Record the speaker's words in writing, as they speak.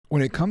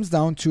when it comes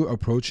down to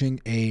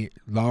approaching a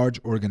large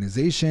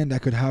organization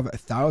that could have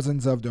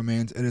thousands of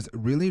domains, it is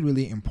really,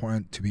 really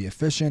important to be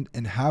efficient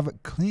and have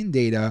clean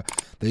data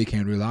that you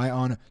can rely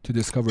on to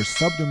discover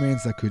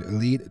subdomains that could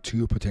lead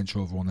to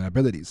potential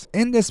vulnerabilities.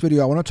 In this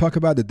video, I want to talk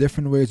about the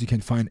different ways you can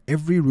find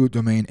every root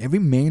domain, every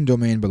main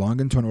domain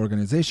belonging to an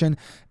organization,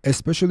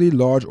 especially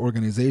large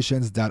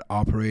organizations that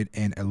operate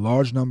in a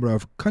large number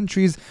of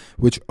countries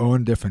which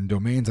own different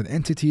domains and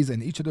entities,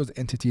 and each of those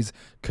entities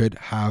could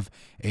have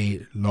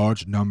a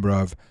large number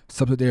of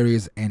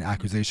subsidiaries and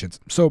accusations.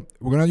 So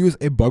we're going to use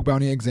a bug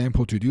bounty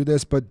example to do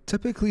this, but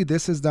typically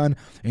this is done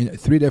in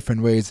 3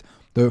 different ways.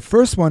 The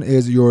first one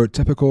is your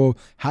typical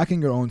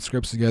hacking your own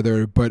scripts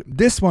together, but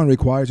this one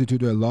requires you to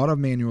do a lot of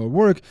manual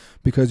work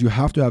because you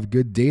have to have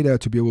good data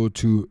to be able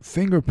to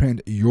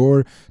fingerprint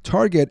your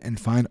target and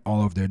find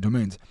all of their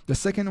domains. The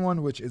second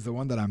one, which is the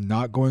one that I'm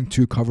not going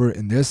to cover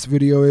in this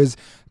video, is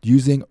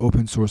using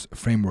open source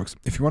frameworks.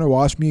 If you want to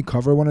watch me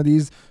cover one of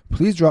these,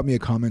 please drop me a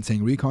comment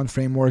saying Recon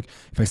framework.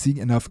 If I see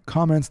enough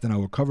comments, then I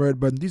will cover it.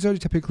 But these are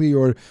typically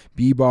your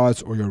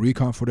BBots or your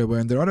Recon for the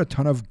win. There are a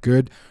ton of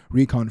good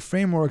Recon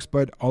frameworks,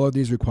 but all of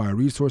these require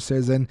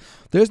resources, and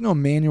there's no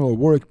manual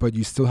work, but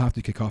you still have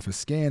to kick off a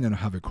scan and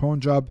have a cron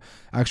job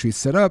actually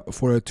set up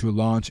for it to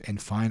launch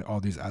and find all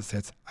these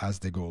assets as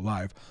they go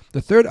live.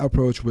 The third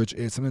approach, which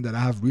is something that I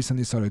have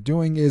recently started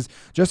doing, is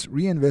just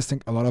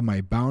reinvesting a lot of my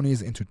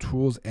bounties into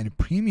tools and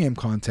premium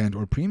content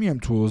or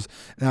premium tools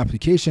and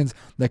applications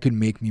that could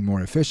make me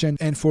more efficient.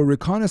 And for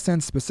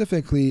reconnaissance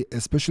specifically,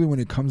 especially when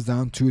it comes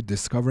down to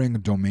discovering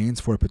domains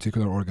for a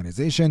particular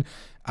organization,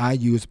 I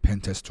use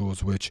Pentest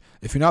Tools, which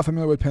if you're not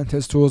familiar with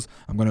Pentest Tools,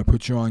 I'm going to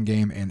put you on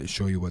game and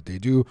show you what they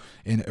do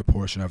in a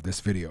portion of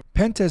this video.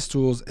 Pentest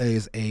Tools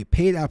is a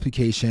paid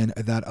application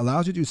that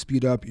allows you to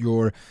speed up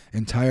your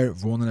entire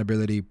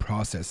vulnerability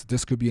process.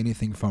 This could be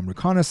anything from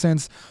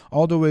reconnaissance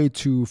all the way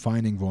to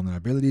finding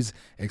vulnerabilities,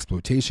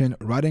 exploitation,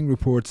 writing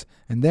reports,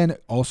 and then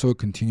also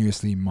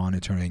continuously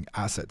monitoring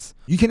assets.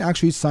 You can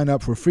actually sign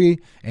up for free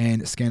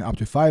and scan up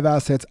to 5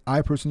 assets.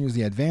 I personally use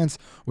the advanced,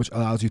 which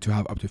allows you to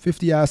have up to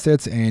 50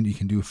 assets, and you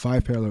can do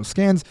 5 parallel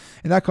scans,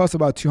 and that costs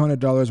about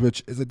 $200,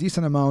 which is a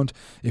decent amount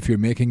if you're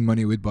making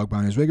money with bug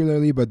bounties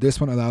regularly. But this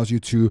one allows you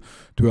to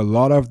do a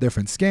lot of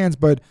different scans.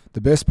 But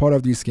the best part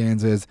of these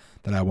scans is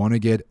that I want to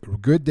get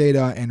good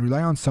data and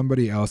rely on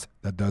somebody else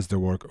that does the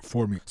work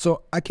for me.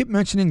 So I keep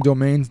mentioning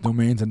domains,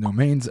 domains, and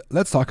domains.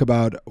 Let's talk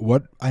about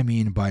what I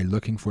mean by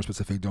looking for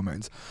specific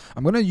domains.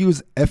 I'm going to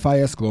use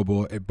FIS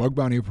Global, a bug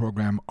bounty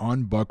program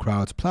on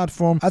Bugcrowd's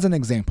platform, as an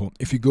example.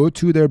 If you go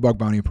to their bug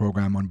bounty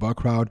program on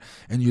Bugcrowd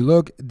and you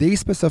look, they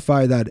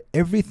specify that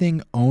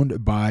everything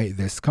owned by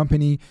this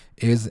company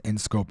is in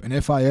scope. And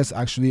FIS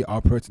actually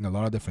operates in a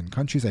lot of different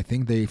countries. I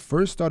think they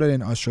first started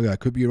in Australia. I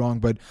could be wrong,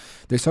 but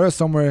they started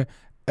somewhere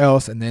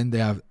else, and then they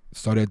have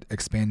started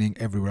expanding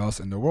everywhere else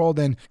in the world.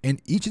 And in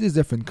each of these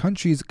different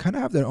countries kind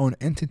of have their own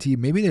entity.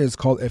 Maybe it is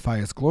called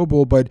FIS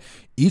Global, but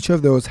each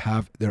of those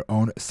have their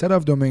own set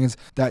of domains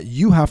that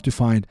you have to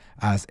find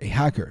as a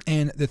hacker.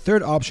 And the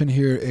third option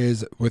here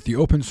is with the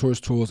open source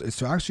tools is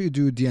to actually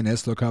do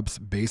DNS lookups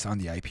based on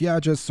the IP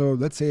address. So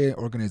let's say an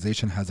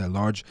organization has a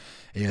large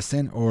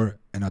ASN or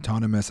an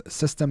autonomous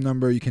system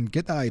number. You can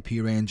get that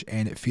IP range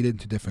and feed it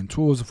into different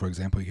tools. For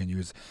example, you can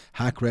use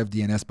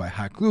HackRevDNS by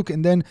HackLuke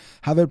and then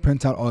have it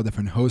print out all the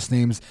different host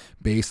names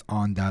based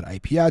on that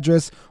IP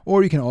address.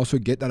 Or you can also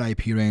get that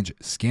IP range,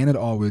 scan it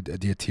all with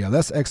the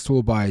TLSX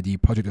tool by the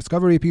project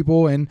discovery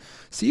people, and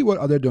see what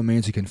other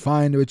domains you can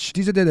find, which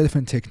these are the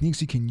different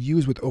techniques you can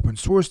use with open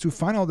source to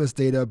find all this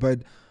data. But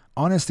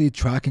honestly,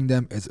 tracking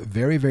them is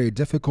very, very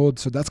difficult.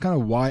 So that's kind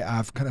of why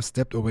I've kind of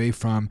stepped away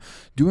from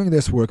doing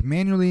this work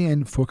manually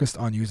and focused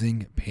on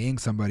paying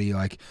somebody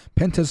like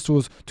Pentest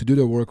Tools to do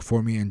the work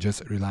for me and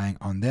just relying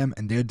on them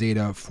and their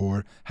data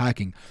for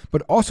hacking.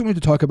 But also we need to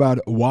talk about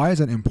why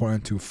is it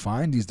important to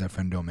find these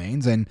different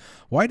domains, and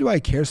why do I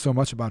care so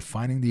much about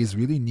finding these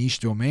really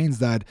niche domains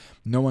that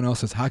no one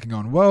else is hacking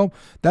on? Well,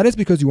 that is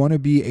because you want to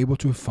be able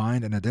to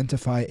find and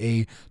identify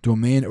a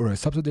domain or a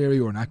subsidiary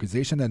or an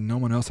accusation that no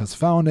one else has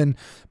found. And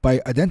by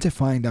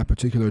identifying that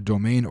particular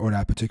domain or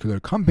that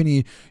particular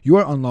company, you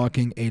are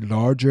unlocking a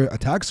larger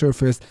attack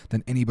surface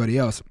than anybody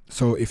else.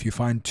 So if you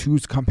find 2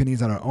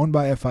 companies that are owned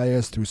by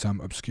FIS through some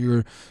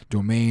obscure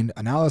domain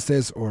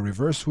analysis or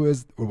reverse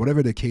wiz or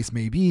whatever the case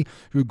may be,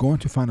 you're going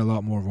to find a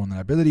lot more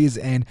vulnerabilities.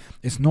 And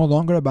it's no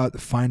longer about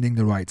finding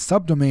the right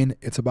subdomain.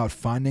 It's about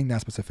finding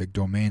that specific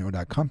domain or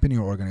that company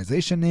or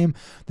organization name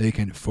that you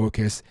can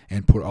focus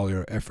and put all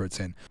your efforts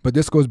in. But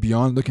this goes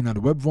beyond looking at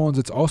web vulns.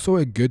 It's also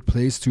a good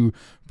place to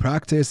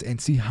practice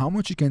and see how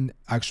much you can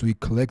actually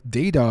collect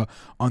data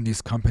on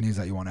these companies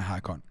that you want to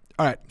hack on.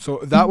 All right, so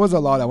that was a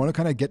lot. I want to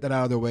kind of get that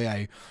out of the way.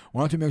 I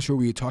wanted to make sure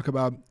we talk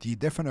about the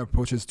different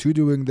approaches to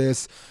doing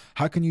this.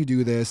 How can you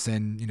do this?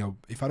 And,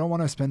 if I don't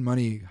want to spend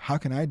money, how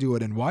can I do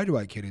it? And why do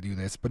I care to do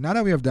this? But now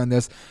that we have done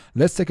this,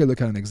 let's take a look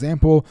at an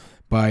example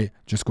by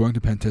just going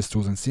to Pentest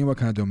Tools and seeing what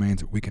kind of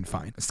domains we can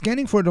find.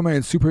 Scanning for a domain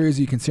is super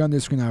easy. You can see on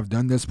this screen, I've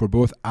done this for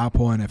both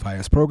Apple and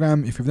FIS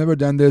program. If you've never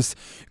done this,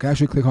 you can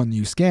actually click on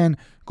New Scan,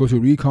 go to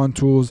Recon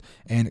Tools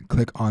and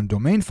click on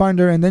Domain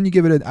Finder, and then you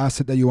give it an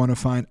asset that you want to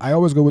find. I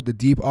always go with the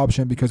deep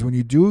option because when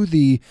you do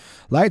the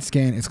light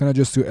scan, it's going to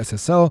just do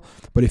SSL,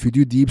 but if you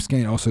do deep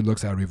scan, it also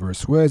looks at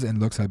reverse wiz and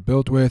looks at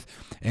built with,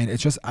 and it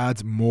just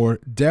adds more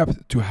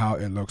depth to how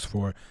it looks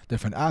for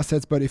different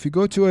assets. But if you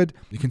go to it,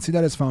 you can see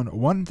that it's found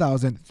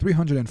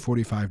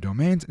 1,345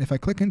 domains, and if I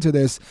click into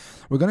this,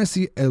 we're going to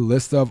see a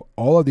list of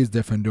all of these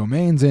different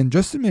domains. And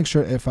just to make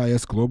sure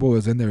FIS Global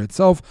is in there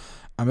itself,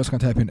 I'm just going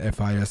to type in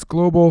FIS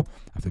Global.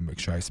 I have to make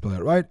sure I spell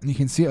it right. And you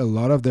can see a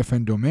lot of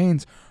different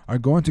domains are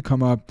going to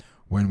come up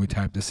when we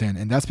type this in.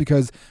 And that's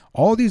because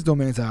all these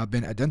domains that have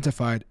been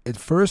identified, it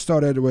first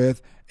started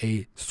with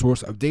a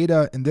source of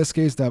data. In this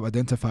case, they have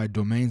identified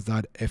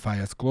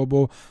domains.FIS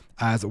Global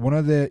as one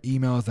of the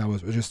emails that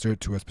was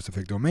registered to a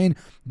specific domain.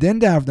 Then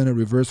they have done a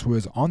reverse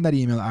wiz on that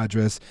email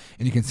address,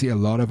 and you can see a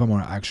lot of them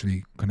are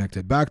actually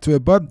connected back to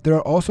it. But there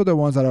are also the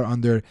ones that are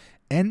under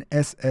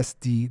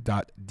nssd.ddi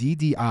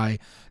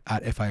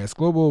at FIS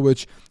Global,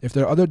 which if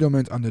there are other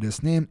domains under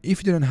this name, if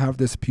you didn't have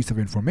this piece of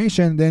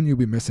information, then you'll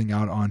be missing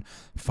out on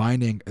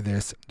finding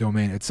this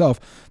domain itself.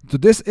 So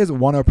this is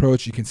one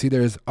approach. You can see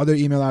there's other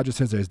email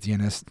addresses, there's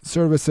DNS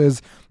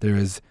services, there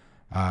is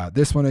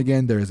this one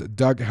again, there's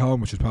Doug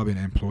Helm, which is probably an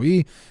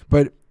employee.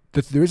 But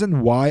the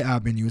reason why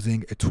I've been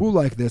using a tool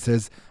like this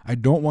is I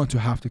don't want to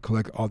have to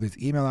collect all these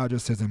email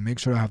addresses and make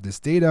sure I have this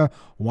data.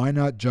 Why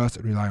not just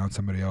rely on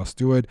somebody else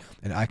do it,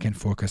 and I can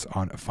focus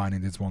on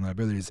finding these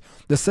vulnerabilities.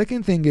 The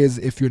second thing is,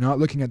 if you're not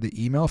looking at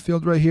the email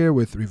field right here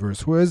with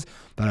reverse wiz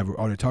that I've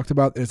already talked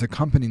about, there's a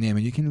company name,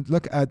 and you can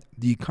look at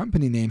the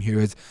company name here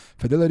is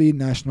Fidelity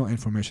National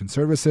Information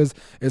Services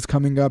is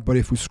coming up. But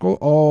if we scroll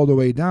all the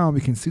way down,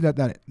 we can see that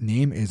that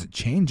name is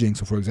changing.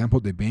 So for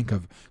example, the Bank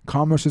of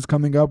Commerce is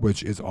coming up,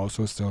 which is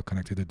also still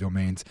connected to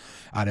domains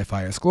at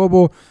FIS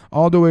Global,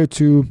 all the way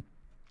to,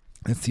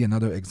 let's see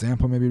another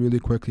example maybe really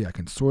quickly. I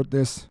can sort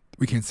this.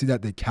 We can see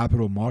that the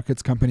Capital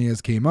Markets Company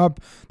has came up,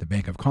 the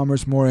Bank of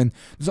Commerce more, and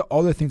these are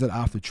all the things that I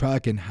have to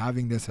track, and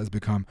having this has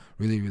become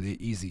really, really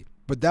easy.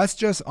 But that's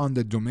just on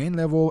the domain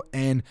level,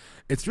 and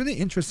it's really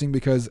interesting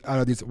because out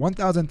of these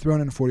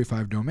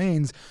 1,345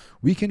 domains,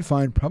 we can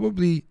find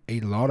probably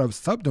a lot of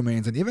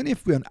subdomains. And even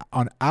if we,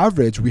 on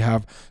average, we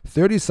have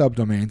 30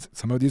 subdomains,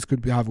 some of these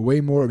could have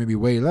way more or maybe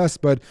way less,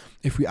 but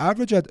if we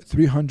average at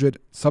 300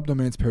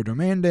 subdomains per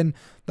domain, then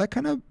that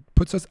kind of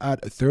puts us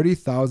at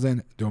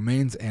 30,000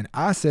 domains and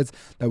assets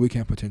that we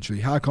can potentially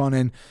hack on.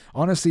 And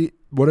honestly,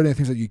 one of the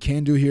things that you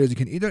can do here is you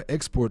can either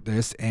export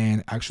this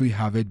and actually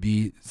have it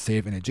be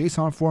saved in a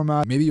JSON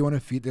format. Maybe you want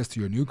to feed this to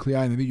your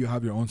nuclei. Maybe you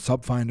have your own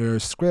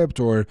subfinder script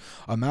or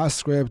a mass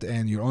script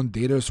and your own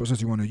data sources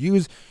you want to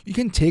use. You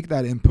can take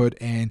that input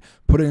and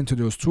put it into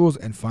those tools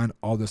and find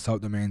all the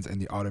subdomains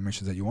and the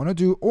automations that you want to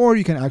do. Or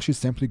you can actually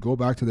simply go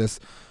back to this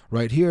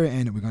right here,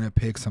 and we're going to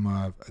pick some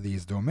of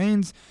these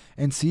domains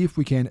and see if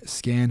we can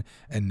scan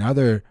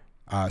another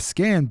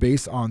scan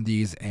based on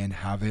these and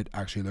have it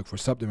actually look for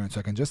subdomains. So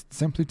I can just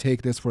simply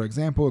take this, for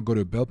example, go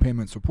to bill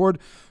payment support,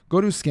 go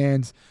to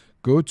scans,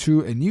 go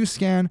to a new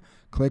scan,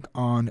 click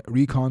on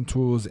Recon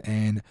Tools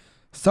and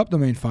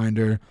subdomain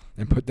finder,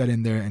 and put that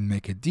in there and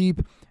make it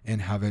deep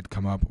and have it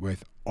come up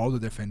with all the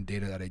different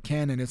data that it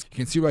can. And you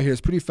can see right here,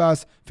 it's pretty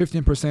fast.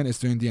 15% is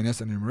doing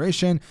DNS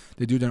enumeration.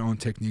 They do their own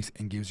techniques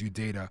and gives you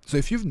data. So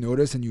if you've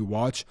noticed and you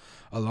watch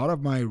a lot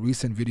of my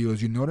recent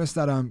videos, you notice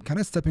that I'm kind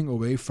of stepping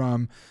away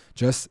from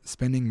just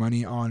spending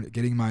money on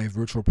getting my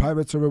virtual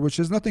private server, which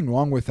is nothing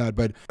wrong with that,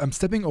 but I'm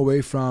stepping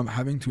away from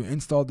having to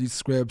install these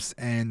scripts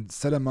and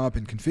set them up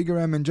and configure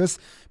them and just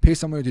pay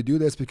somebody to do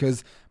this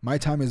because my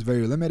time is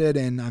very limited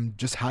and I'm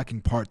just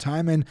hacking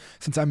part-time. And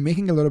since I'm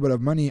making a little bit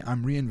of money,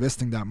 I'm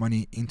reinvesting that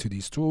money into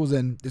these tools,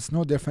 and it's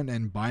no different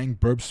than buying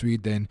Burp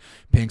Suite than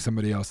paying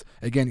somebody else.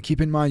 Again,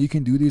 keep in mind, you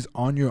can do these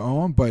on your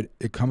own, but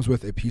it comes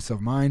with a peace of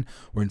mind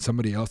when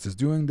somebody else is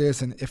doing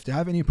this. And if they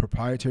have any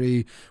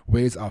proprietary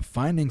ways of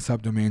finding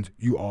subdomains,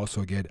 you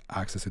also get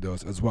access to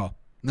those as well.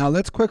 Now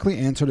let's quickly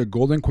answer the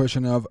golden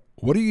question of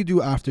what do you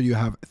do after you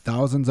have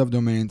thousands of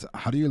domains?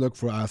 How do you look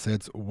for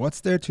assets?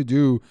 What's there to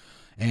do?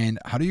 And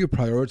how do you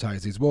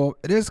prioritize these? Well,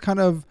 it is kind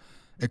of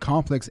a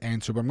complex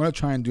answer, but I'm going to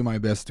try and do my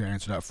best to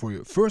answer that for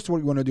you. First, what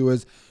you want to do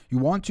is you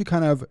want to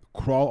kind of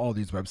crawl all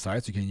these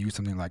websites. You can use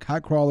something like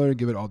HackCrawler,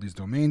 give it all these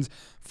domains,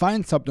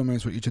 find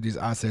subdomains for each of these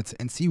assets,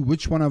 and see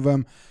which one of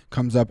them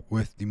comes up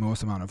with the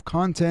most amount of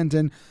content.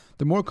 And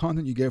the more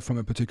content you get from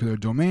a particular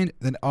domain,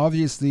 then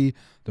obviously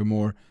the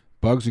more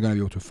bugs you're going to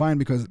be able to find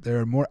because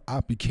there are more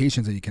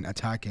applications that you can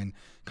attack and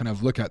kind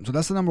of look at. So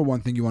that's the number one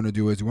thing you want to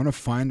do is you want to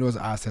find those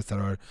assets that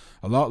are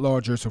a lot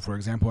larger. So for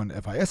example, in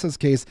FIS's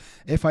case,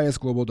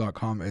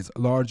 fisglobal.com is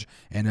large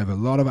and have a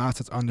lot of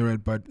assets under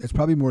it, but it's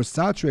probably more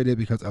saturated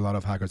because a lot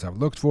of hackers have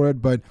looked for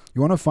it. But you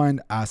want to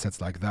find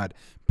assets like that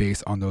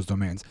based on those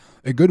domains.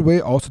 A good way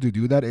also to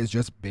do that is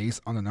just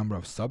based on the number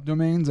of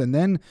subdomains, and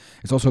then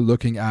it's also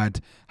looking at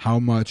how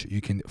much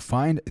you can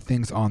find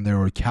things on there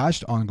or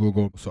cached on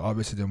Google. So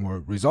obviously the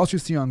more results you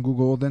see on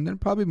Google, then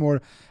probably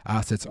more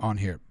assets on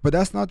here. But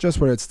that's not just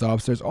for where it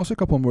stops. There's also a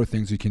couple more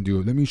things you can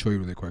do. Let me show you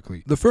really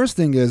quickly. The first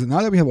thing is,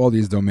 now that we have all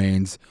these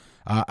domains,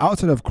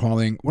 outside of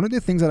crawling, one of the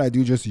things that I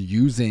do just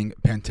using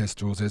Pentest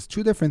Tools is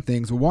two different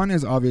things. One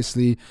is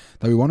obviously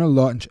that we want to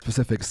launch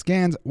specific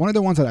scans. One of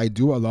the ones that I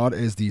do a lot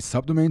is the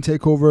subdomain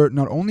takeover,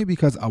 not only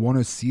because I want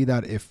to see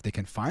that if they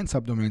can find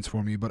subdomains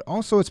for me, but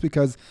also it's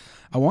because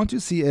I want to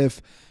see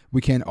if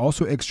we can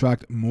also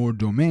extract more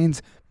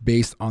domains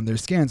based on their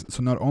scans.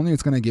 So not only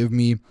it's going to give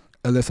me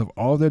a list of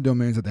all their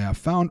domains that they have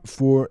found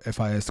for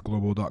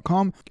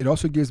fisglobal.com. It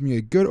also gives me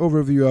a good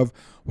overview of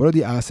what are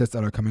the assets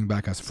that are coming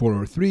back as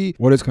 403,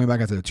 what is coming back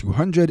as a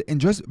 200,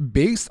 and just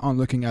based on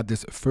looking at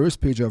this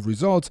first page of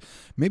results,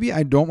 maybe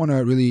I don't want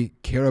to really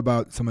care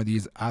about some of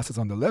these assets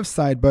on the left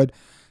side, but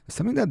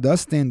something that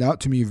does stand out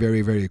to me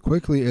very, very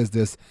quickly is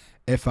this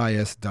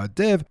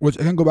fis.dev, which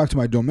I can go back to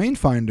my domain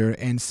finder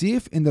and see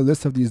if in the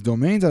list of these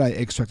domains that I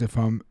extracted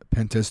from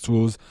Pentest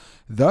Tools,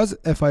 does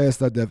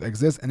fis.dev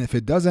exist? And if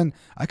it doesn't,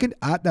 I can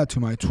add that to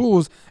my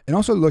tools and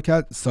also look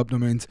at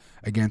subdomains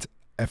against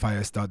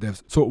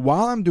fis.dev. So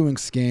while I'm doing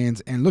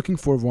scans and looking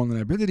for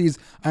vulnerabilities,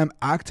 I'm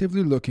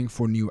actively looking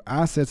for new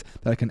assets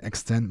that I can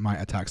extend my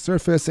attack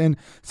surface. And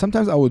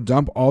sometimes I will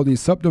dump all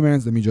these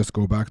subdomains. Let me just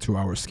go back to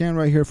our scan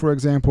right here, for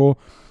example.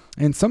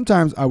 And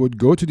sometimes I would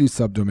go to these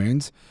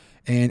subdomains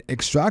and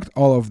extract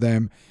all of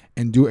them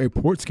and do a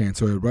port scan.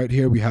 So right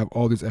here, we have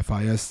all this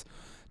FIS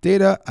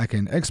data. I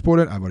can export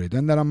it. I've already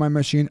done that on my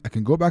machine. I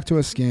can go back to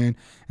a scan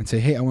and say,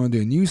 hey, I want to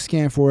do a new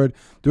scan for it,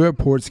 do a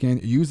port scan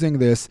using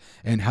this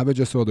and have it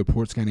just do the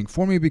port scanning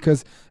for me,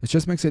 because it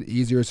just makes it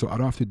easier. So I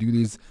don't have to do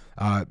these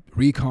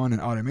recon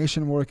and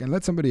automation work and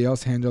let somebody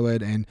else handle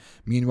it. And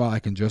meanwhile, I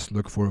can just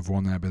look for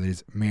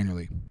vulnerabilities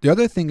manually. The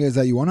other thing is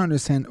that you want to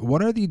understand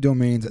what are the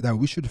domains that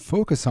we should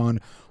focus on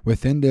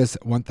within this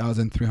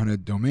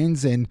 1,300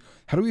 domains, and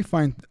how do we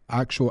find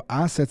actual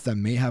assets that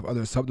may have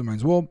other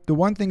subdomains? Well, the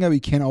one thing that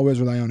we can't always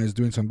rely on is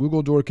doing some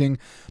Google dorking.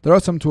 There are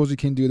some tools you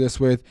can do this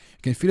with.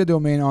 You can feed a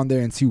domain on there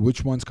and see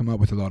which ones come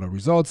up with a lot of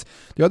results.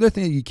 The other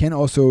thing that you can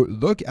also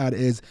look at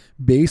is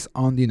based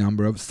on the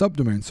number of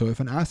subdomains. So if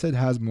an asset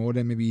has more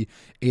than maybe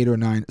 8 or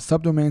 9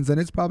 subdomains, then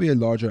it's probably a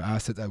larger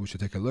asset that we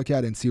should take a look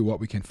at and see what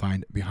we can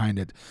find behind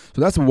it.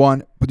 So that's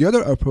one. But the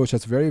other approach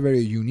that's very, very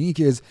unique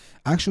is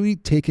actually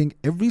taking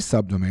every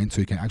subdomain.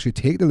 So you can actually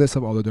take the list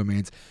of all the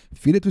domains,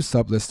 feed it to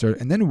Sublister,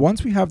 and then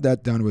once we have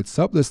that done with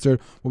Sublister,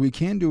 what we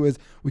can do is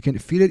we can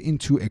feed it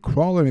into a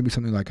crawler, maybe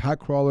something like Hack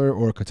Crawler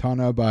or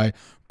Katana by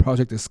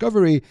Project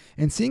Discovery,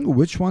 and seeing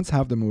which ones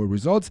have the more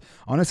results.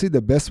 Honestly,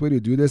 the best way to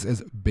do this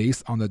is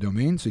based on the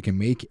domain. So you can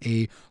make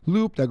a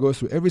loop that goes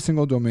through every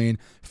single domain,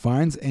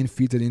 finds and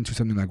feeds it into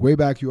something like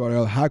Wayback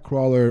URL, Hack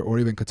Crawler, or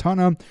even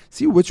Katana,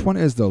 see which one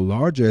is the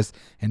largest,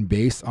 and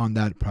based on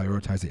that,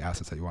 prioritize the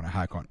assets that you want to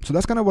hack on. So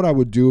that's kind of what I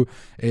would do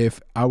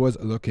if I was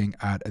looking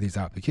at these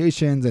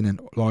applications in a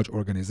large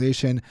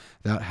organization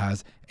that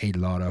has a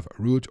lot of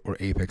root or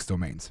apex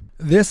domains.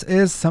 This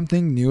is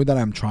something new that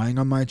I'm trying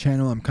on my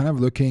channel. I'm kind of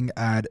looking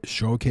at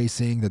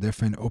showcasing the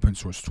different open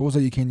source tools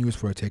that you can use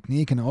for a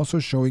technique, and also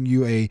showing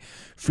you a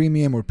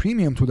freemium or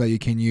premium tool that you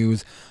can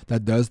use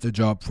that does the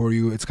job for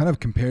you. It's kind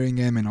of comparing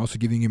them and also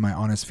giving you my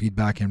honest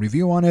feedback and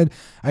review on it.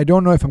 I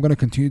don't know if I'm going to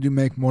continue to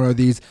make more of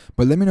these,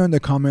 but let me know in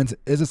the comments,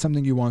 is it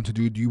something you want to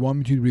do? Do you want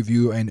me to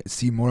review and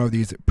see more of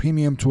these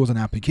premium tools and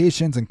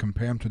applications and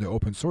compare them to the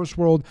open source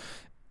world?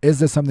 Is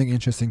this something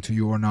interesting to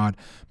you or not?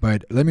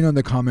 But let me know in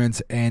the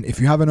comments. And if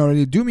you haven't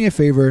already, do me a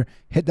favor,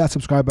 hit that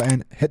subscribe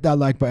button, hit that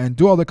like button,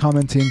 do all the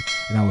commenting,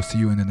 and I will see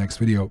you in the next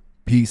video.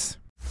 Peace.